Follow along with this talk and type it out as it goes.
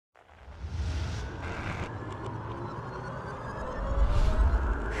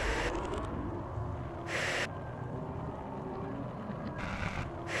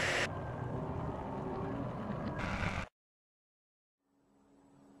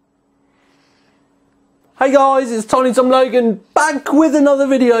Hey guys, it's Tiny Tom Logan back with another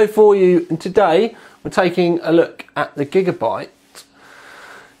video for you, and today we're taking a look at the Gigabyte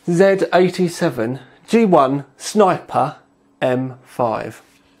Z87 G1 Sniper M5.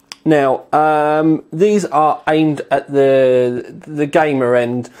 Now, these are aimed at the gamer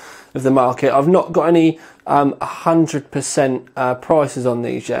end of the market. I've not got any 100% prices on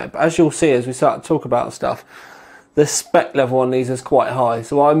these yet, but as you'll see as we start to talk about stuff, the spec level on these is quite high,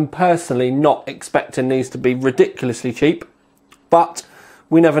 so I'm personally not expecting these to be ridiculously cheap, but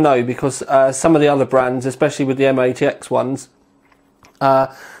we never know, because some of the other brands, especially with the MATX ones,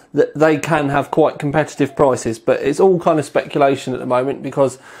 they can have quite competitive prices, but it's all kind of speculation at the moment,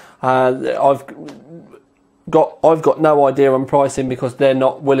 because I've got no idea on pricing because they're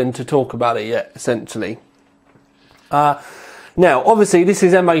not willing to talk about it yet, essentially. Now, obviously this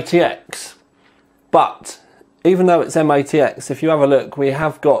is MATX, but even though it's MATX, if you have a look, we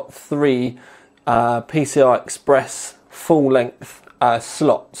have got three PCI Express full-length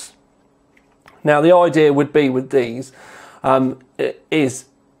slots. Now, the idea would be with these is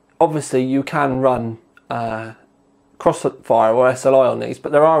obviously you can run Crossfire or SLI on these,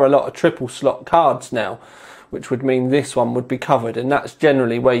 but there are a lot of triple slot cards now, which would mean this one would be covered, and that's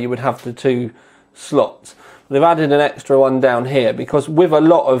generally where you would have the two slots. They've added an extra one down here because with a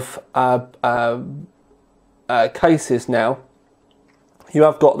lot of cases now, you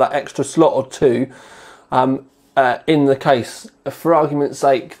have got that extra slot or two in the case. For argument's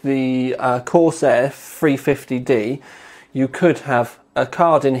sake, the Corsair 350D, you could have a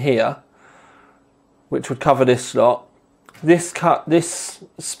card in here which would cover this slot, this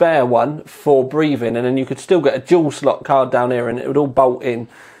spare one for breathing, and then you could still get a dual slot card down here and it would all bolt in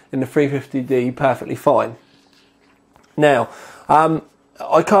the 350D perfectly fine. Now,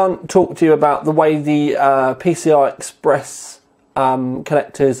 I can't talk to you about the way the PCI Express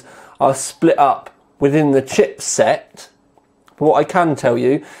connectors are split up within the chipset, but what I can tell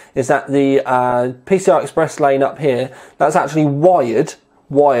you is that the PCI Express lane up here, that's actually wired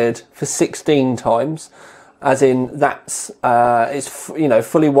for 16 times, as in that's it's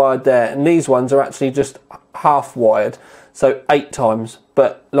fully wired there, and these ones are actually just half wired, so 8 times.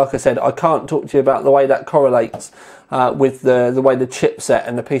 But like I said, I can't talk to you about the way that correlates with the way the chipset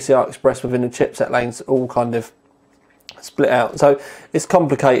and the PCI Express within the chipset lanes all kind of split out. So it's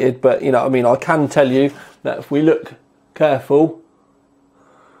complicated, but you know, I mean, I can tell you that if we look careful,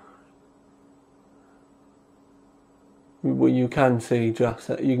 well, you can see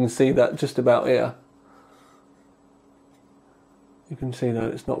that just about here. You can see that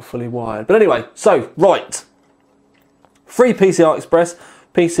it's not fully wired. But anyway, so right, free PCI Express,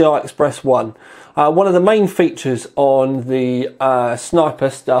 PCI Express 1. One of the main features on the Sniper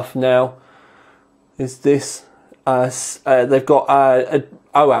stuff now is this. They've got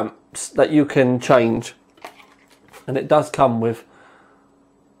OAMPs that you can change, and it does come with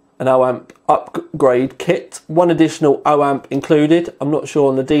an OAMP upgrade kit. One additional OAMP included. I'm not sure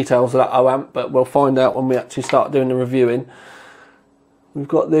on the details of that OAMP, but we'll find out when we actually start doing the reviewing. We've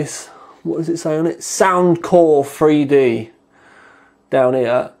got this, what does it say on it? Soundcore 3D down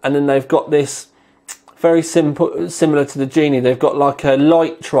here, and then they've got this very simple, similar to the Genie. They've got like a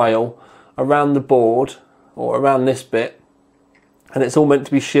light trail around the board, or around this bit, and it's all meant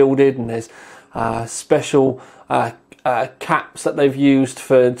to be shielded, and there's special caps that they've used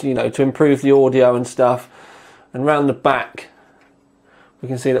for, you know, to improve the audio and stuff. And around the back we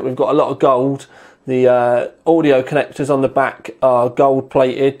can see that we've got a lot of gold. The audio connectors on the back are gold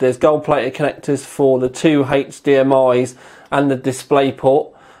plated. There's gold plated connectors for the two HDMIs and the display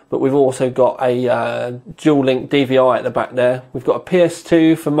port, but we've also got a dual link DVI at the back there. We've got a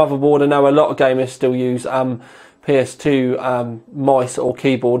PS2 for motherboard. I know a lot of gamers still use PS2 mice or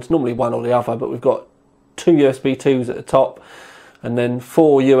keyboards, normally one or the other, but we've got 2 USB 2s at the top, and then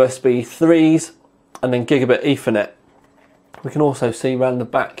 4 USB 3s, and then Gigabit Ethernet. We can also see around the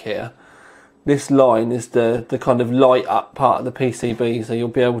back here, this line is the kind of light up part of the PCB, so you'll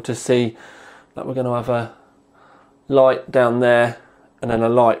be able to see that we're going to have a light down there and then a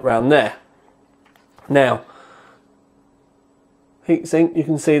light round there. Now, heatsink, you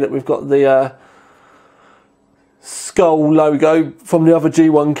can see that we've got the skull logo from the other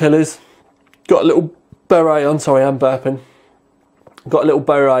G1 killers. Got a little beret on, sorry, I'm burping. Got a little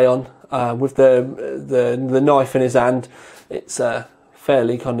beret on with the knife in his hand. It's a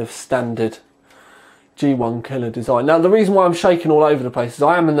fairly kind of standard G1 killer design. Now, the reason why I'm shaking all over the place is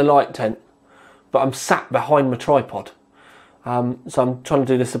I am in the light tent, but I'm sat behind my tripod. So I'm trying to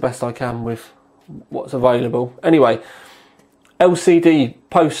do this the best I can with what's available. Anyway, LCD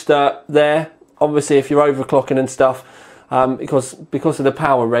poster there. Obviously, if you're overclocking and stuff, because of the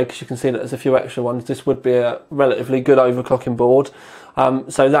power regs. You can see that there's a few extra ones. This would be a relatively good overclocking board,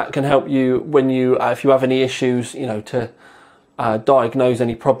 so that can help you when you if you have any issues, you know, to diagnose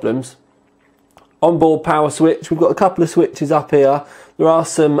any problems. Onboard power switch. We've got a couple of switches up here. There are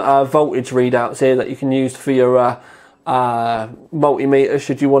some voltage readouts here that you can use for your multimeter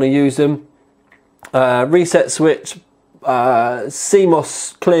should you want to use them. Reset switch,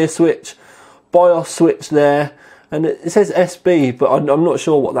 CMOS clear switch, BIOS switch there, and it says SB, but I'm not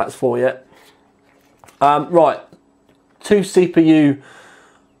sure what that's for yet. Right, two CPU,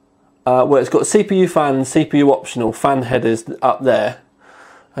 well, it's got CPU fan, CPU optional fan headers up there,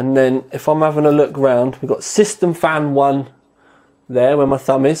 and then if I'm having a look round, we've got system fan 1 there where my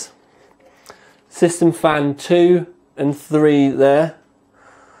thumb is, system fan 2 and 3 there,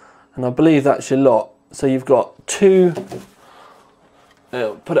 and I believe that's your lot. So you've got two,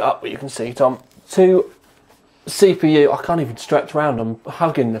 put it up where you can see, Tom, two CPU, I can't even stretch around, I'm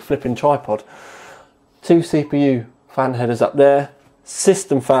hugging the flipping tripod. Two CPU fan headers up there,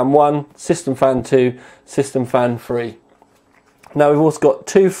 system fan 1, system fan 2, system fan 3. Now we've also got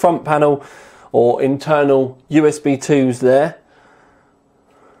two front panel or internal USB 2s there.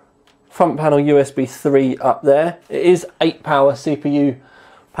 Front panel USB 3 up there. It is 8 power CPU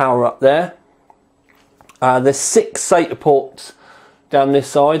power up there. There's 6 SATA ports down this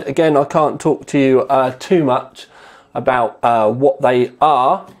side. Again, I can't talk to you too much about what they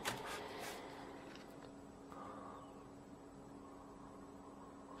are.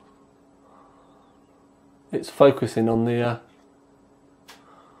 It's focusing on the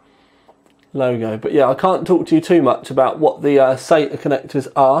logo, but yeah, I can't talk to you too much about what the SATA connectors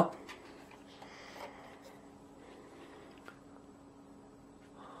are.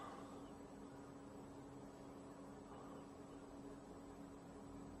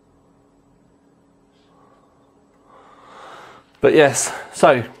 But yes,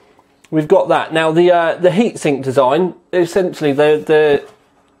 so we've got that. Now the heatsink design, essentially they're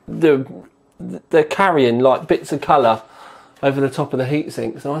carrying like bits of colour over the top of the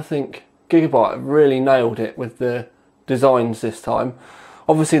heatsinks, and I think Gigabyte have really nailed it with the designs this time.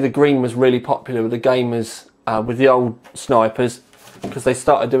 Obviously the green was really popular with the gamers, with the old snipers, because they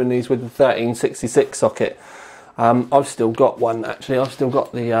started doing these with the 1366 socket. I've still got one actually. I've still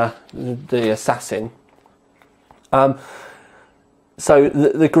got the Assassin. So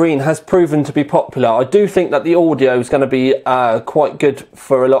the green has proven to be popular. I do think that the audio is going to be quite good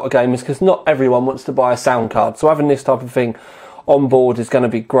for a lot of gamers, because not everyone wants to buy a sound card. So having this type of thing on board is going to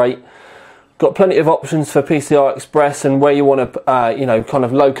be great. Got plenty of options for PCI Express and where you want to, you know, kind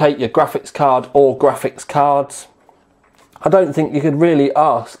of locate your graphics card or graphics cards. I don't think you could really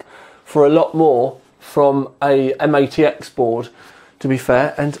ask for a lot more from a MATX board, to be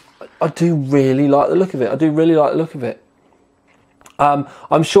fair. And I do really like the look of it. I do really like the look of it.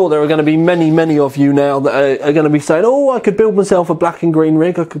 I'm sure there are going to be many of you now that are going to be saying, oh, I could build myself a black and green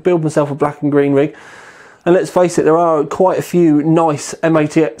rig, I could build myself a black and green rig. And let's face it, there are quite a few nice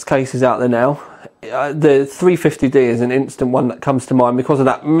MATX cases out there now. The 350D is an instant one that comes to mind because of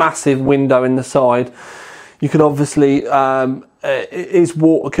that massive window in the side. You can obviously, it is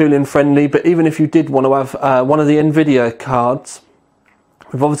water cooling friendly, but even if you did want to have one of the NVIDIA cards,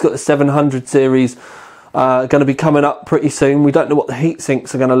 we've obviously got the 700 series going to be coming up pretty soon. We don't know what the heat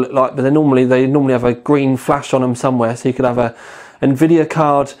sinks are going to look like, but they normally have a green flash on them somewhere, so you could have a NVIDIA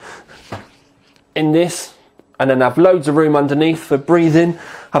card in this and then have loads of room underneath for breathing.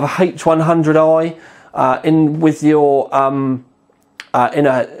 Have a H100i in with your in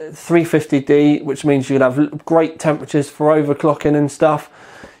a 350D, which means you could have great temperatures for overclocking and stuff.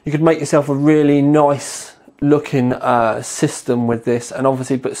 You could make yourself a really nice looking system with this, and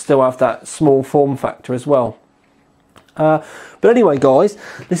obviously but still have that small form factor as well. But anyway guys,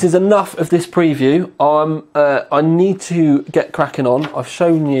 this is enough of this preview. I need to get cracking on. I've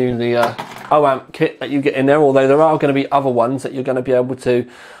shown you the OAMP kit that you get in there, although there are going to be other ones that you're going to be able to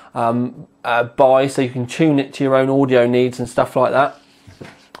buy, so you can tune it to your own audio needs and stuff like that.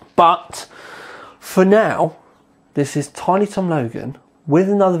 But for now, this is Tiny Tom Logan with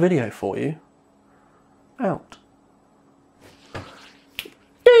another video for you. Out.